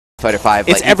Fighter 5.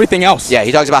 It's like, everything else. Yeah,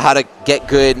 he talks about how to get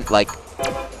good, like,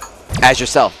 as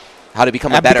yourself. How to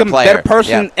become a better player. Better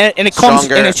person, yeah. and it comes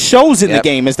Stronger. and it shows in the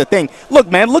game is the thing.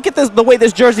 Look, man, look at this, the way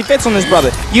this jersey fits on this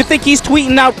brother. You think he's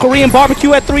tweeting out Korean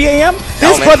barbecue at 3 a.m.?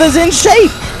 This brother's in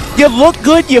shape. You look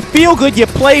good, you feel good, you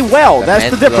play well. That's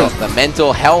the difference. The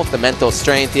mental health, the mental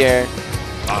strength here.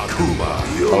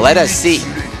 But let us see.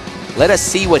 Let us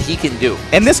see what he can do.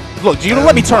 And this, look, you know,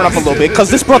 let me turn up a little bit,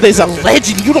 because this brother is a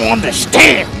legend. You don't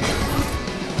understand.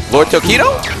 Lord Tokido?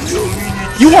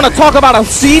 You want to talk about a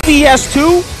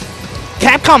CVS2?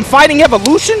 Capcom Fighting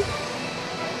Evolution?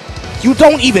 You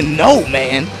don't even know,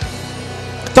 man.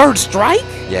 Third Strike?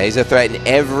 Yeah, he's a threat in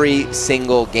every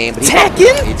single game. But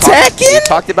Tekken? He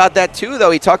talked about that too,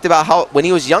 though. He talked about how when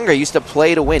he was younger, he used to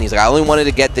play to win. He's like, I only wanted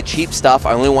to get the cheap stuff.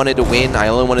 I only wanted to win. I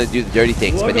only wanted to do the dirty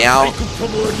things. But now,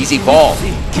 he's evolved.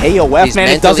 KOF, He's man,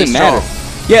 it doesn't matter.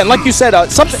 Yeah, and like you said,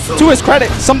 something to his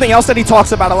credit, something else that he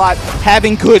talks about a lot,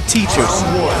 having good teachers,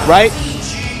 right?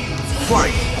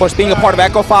 Of course, being a part of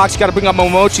ECHOFOX, you got to bring up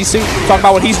Momochi suit, talk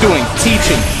about what he's doing,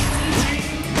 teaching.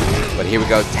 But here we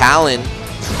go, Talon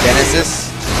Denesis,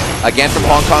 again from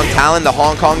Hong Kong. Talon, the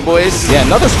Hong Kong boys. Yeah,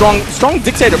 another strong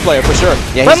dictator player for sure.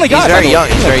 Yeah, friendly guy. He's very young.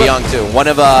 He's very young too.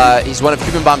 He's one of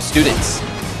Cuban Bomb's students.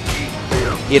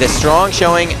 He had a strong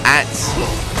showing at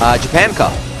Japan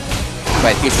Cup.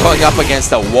 But he's going up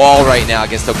against a wall right now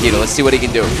against Tokido. Let's see what he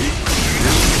can do.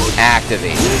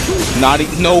 Activate.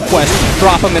 No question.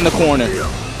 Drop him in the corner.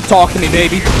 Talk to me,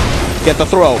 baby. Get the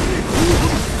throw.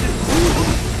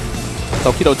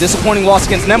 Tokido, disappointing loss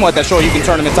against Nemo at that show. You can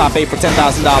turn him in top 8 for $10,000.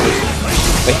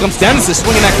 But here comes Denesis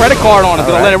swinging that credit card on him.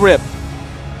 Gonna let it rip.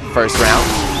 First round.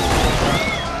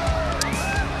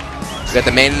 We got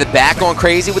the man in the back going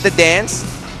crazy with the dance.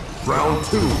 Round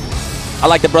 2. I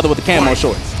like the brother with the camo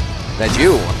shorts. That's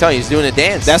you. I'm telling you, he's doing a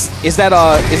dance. Is that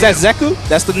Zeku?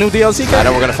 That's the new DLC guy? I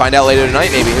know we're gonna find out later tonight,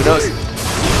 maybe. Who knows?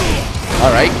 All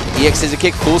right. EX scissor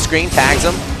kick, full screen, tags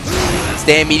him.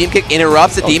 Stand medium kick,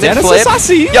 interrupts the demon Denesis, flip. I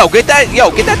see you. Yo, get that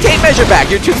tape measure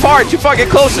back. You're too far. Get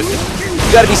closer.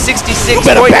 You gotta be 66. You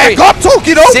better back up,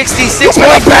 Tokido. 66. You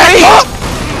better back up.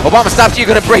 Obama stops you.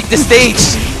 You're gonna break the stage.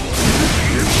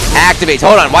 Activates.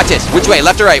 Hold on. Watch this. Which way?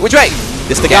 Left or right? Which way?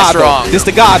 This the Guess god wrong. though. This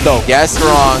the god though. Guess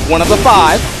wrong. One of the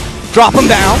 5. Drop him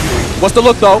down. What's the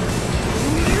look though?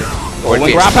 When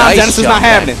ground pound, nice Denesis not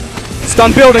having it.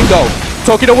 Stun building though.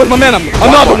 Tokido with momentum.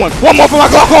 Another one. One more for my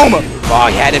glaucoma. Oh,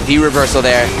 he had a V reversal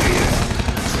there.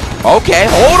 Okay,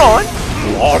 hold on.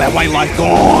 Oh, that white light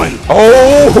gone.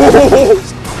 Oh,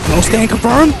 no stand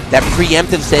confirmed. That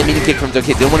preemptive stand medium kick from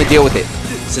Tokido. Didn't want to deal with it.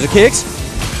 Scissor kicks.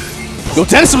 Yo,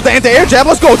 Denesis with the anti-air jab.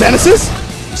 Let's go, Denesis.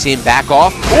 You see him back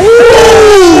off.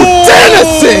 Ooh,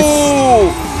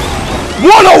 Denesis.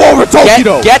 1-0 over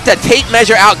Tokido. Get the tape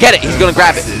measure out. Get it. He's going to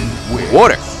grab it.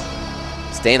 Water.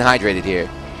 Staying hydrated here.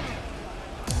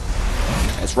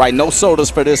 That's right. No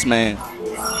sodas for this man.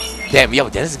 Damn, yo,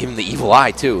 Dennis is giving the evil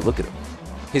eye, too. Look at him.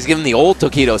 He's giving the old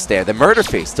Tokido stare, the murder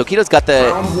face. Tokido's got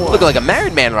the... looking like a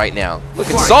married man right now.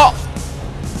 Looking soft.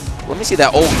 Let me see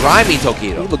that old grimy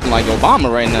Tokido. He's looking like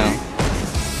Obama right now.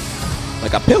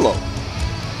 Like a pillow.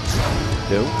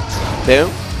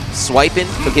 Boom. Swiping.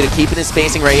 Tokido keeping his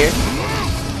spacing right here.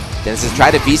 Dennis has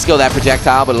tried to V-skill that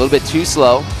projectile, but a little bit too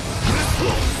slow.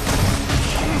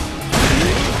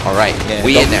 All right, yeah,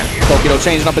 we in there. Tokido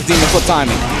changing up his demon flip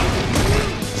timing.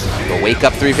 But wake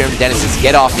up 3 frame from Denesis.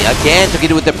 Get off me. Again,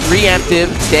 Tokido with the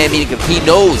preemptive stand medium. He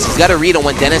knows. He's got a read on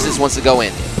when Denesis wants to go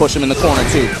in. Push him in the corner,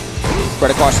 too.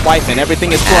 Credit card swiping.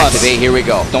 Everything is plus. Activate. Here we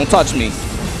go. Don't touch me.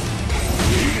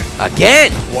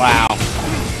 Again. Wow.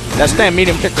 That stand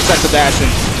medium kick protects the dashing.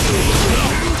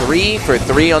 3 for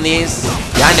 3 on these.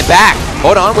 Behind the back.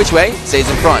 Hold on. Which way? Stays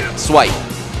in front. Swipe.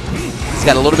 He's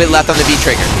got a little bit left on the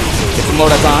V-trigger. Get some low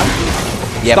that time.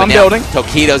 Yeah, Stun but now building.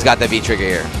 Tokido's got the V-trigger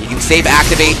here. You can save,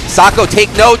 activate. Sako,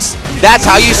 take notes. That's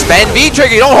how you spend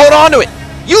V-trigger. You don't hold on to it.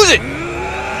 Use it.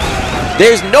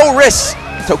 There's no risk.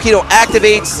 Tokido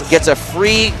activates, gets a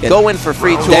free, go in for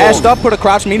free tool. Dashed up, put a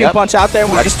crouch medium punch out there.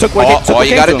 I just took what all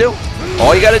you gotta do.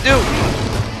 All you gotta do.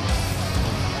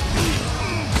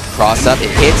 Cross up, it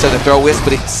hits, so the throw whisk,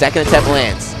 but second attempt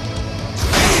lands.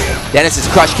 Denesis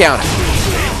crush counter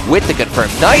with the confirm.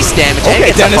 Nice damage, and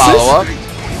gets a follow-up.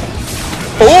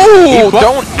 Oh,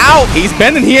 don't out. He's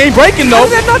bending, he ain't breaking though. How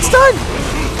did that not stun?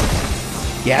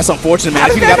 Yeah, it's unfortunate, man.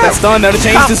 If he got that stun, that would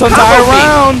change this entire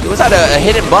round. Was that a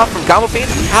hidden buff from Combo Fiend?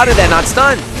 How did that not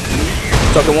stun?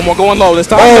 Took it one more going low this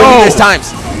time. Oh, this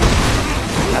times.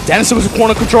 Now Denesis was in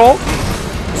corner control.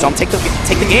 So I'm take the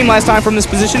game last time from this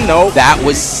position. No. That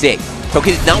was sick.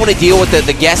 Tokido did not want to deal with the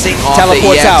guessing off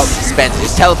teleports the out. Spencer.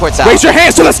 Just teleports out. Raise your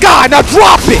hands to the sky. Now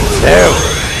drop it.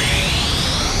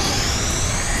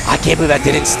 can't believe that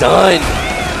didn't stun.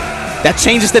 That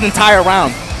changes the entire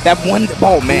round. That one,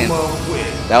 oh man.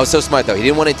 That was so smart though. He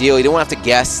didn't want to deal. He didn't want to have to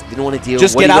guess. He didn't want to deal.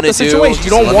 Just what get are you out the situation. You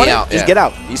don't want it, just get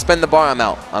out. You spend the bar, I'm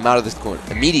out. I'm out of this corner.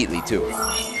 Immediately too.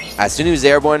 As soon as he was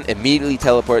airborne, immediately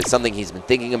teleport, something he's been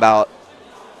thinking about.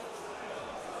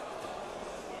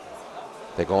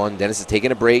 They're going, Dennis is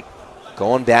taking a break.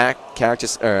 Going back, character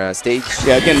stage.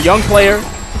 Yeah, again, young player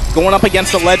going up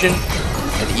against a legend.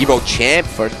 An Evo champ.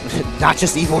 For not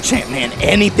just Evo champ, man,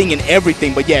 anything and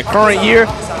everything. But yeah, current year,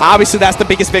 obviously that's the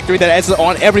biggest victory that is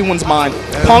on everyone's mind.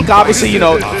 Punk, obviously, you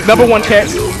know, #1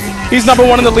 character. He's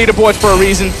 #1 in the leaderboards for a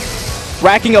reason.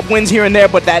 Racking up wins here and there,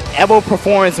 but that Evo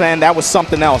performance, man, that was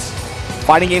something else.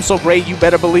 Fighting game so great, you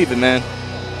better believe it, man.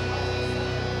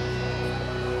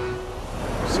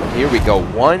 So here we go.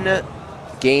 1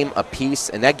 game apiece,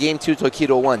 and that game 2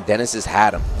 Tokido won. Dennis has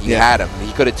had him. He had him.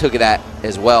 He could have took that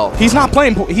as well. He's not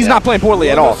playing. He's not playing poorly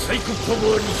at all.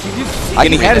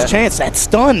 And he had his chance. That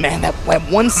stun, man. That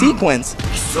one sequence.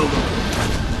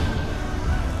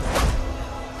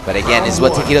 But again, this is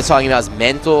what Tokido's talking about: is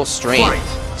mental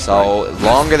strength. So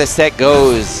longer the set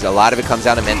goes, a lot of it comes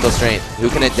down to mental strength. Who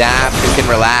can adapt? Who can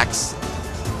relax?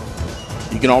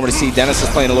 You can already see Dennis is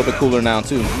playing a little bit cooler now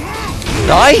too.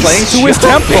 Nice! Playing to his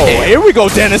tempo. Here we go,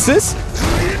 Dennis.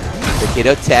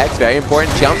 Tokido techs, very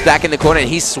important. Jumps back in the corner, and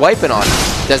he's swiping on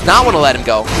him. Does not want to let him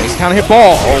go. He's counter hit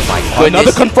ball. Oh my goodness.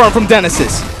 Another confirm from Dennis.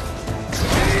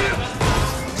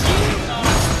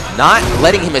 Not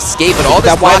letting him escape at all.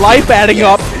 That white life adding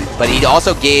up. But he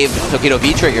also gave Tokido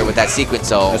V-trigger with that sequence,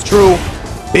 so... That's true.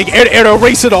 Big air to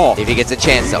erase it all. If he gets a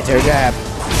chance, though. Tear jab.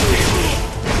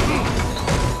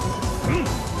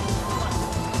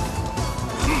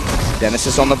 Dennis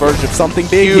is on the verge of something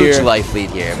big here. Huge life lead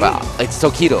here, but it's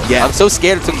Tokido. Yeah. I'm so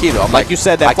scared of Tokido. I'm like you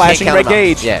said, that flashing red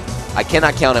gauge. Yeah, I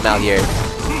cannot count him out here.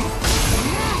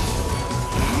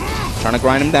 Trying to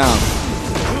grind him down.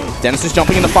 Dennis is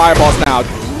jumping in the fireballs now.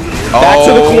 Back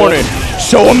to the corner.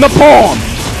 Show him the palm.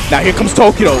 Now here comes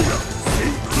Tokido.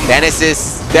 Dennis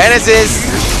is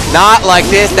not like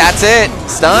this. That's it.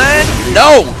 Stun?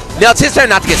 No. Now it's his turn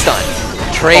not to get stunned.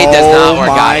 Trade does not work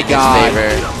out in his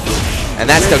favor. And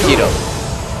that's Tokido.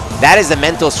 That is the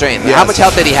mental strength. Yes. How much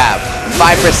health did he have?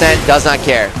 5%, does not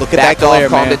care. Look at that glare,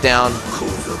 calmed man. it down.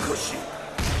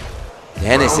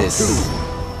 Dennis is...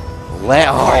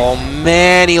 Oh,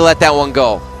 man, he let that one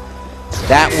go.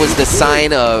 That was the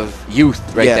sign of youth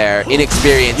right there,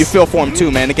 inexperience. You feel for him too,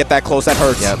 man, to get that close. That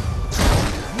hurts. Yep.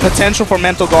 Potential for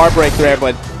mental guard break there,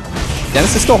 but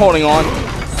Dennis is still holding on.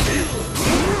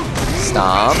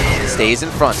 Stomp, stays in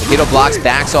front. Tokido blocks,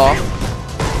 backs off.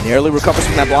 Nearly recovers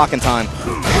from that block in time.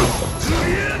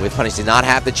 With punish, did not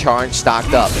have the charge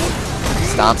stocked up.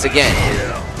 Stomps again.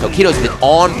 Tokido's been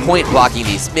on point blocking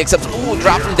these mix-ups. Ooh,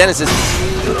 drop from Dennis's.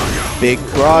 Big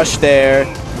crush there.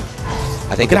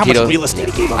 I think Tokido, real estate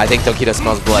he gave up. I think Tokido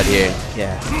smells blood here.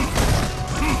 Yeah.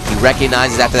 He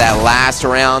recognizes after that last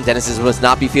round, Dennis must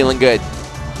not be feeling good.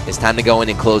 It's time to go in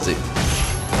and close it.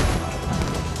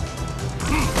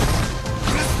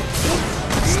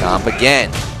 Stomp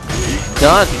again.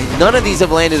 Done. None of these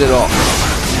have landed at all.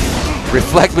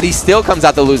 Reflect, but he still comes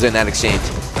out the loser in that exchange.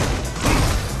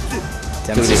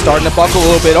 Dennis is starting to buckle a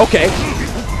little bit. Okay.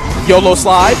 YOLO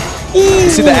slide. You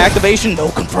see the activation? No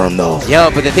confirm though. Yeah,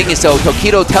 but the thing is, so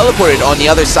Tokido teleported on the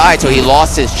other side, so he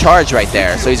lost his charge right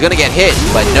there. So he's going to get hit,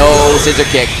 but no scissor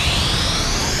kick.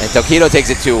 And Tokido takes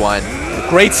it 2-1.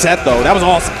 Great set though. That was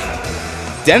awesome.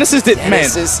 Dennis is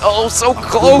so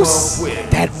close.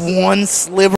 That one sliver.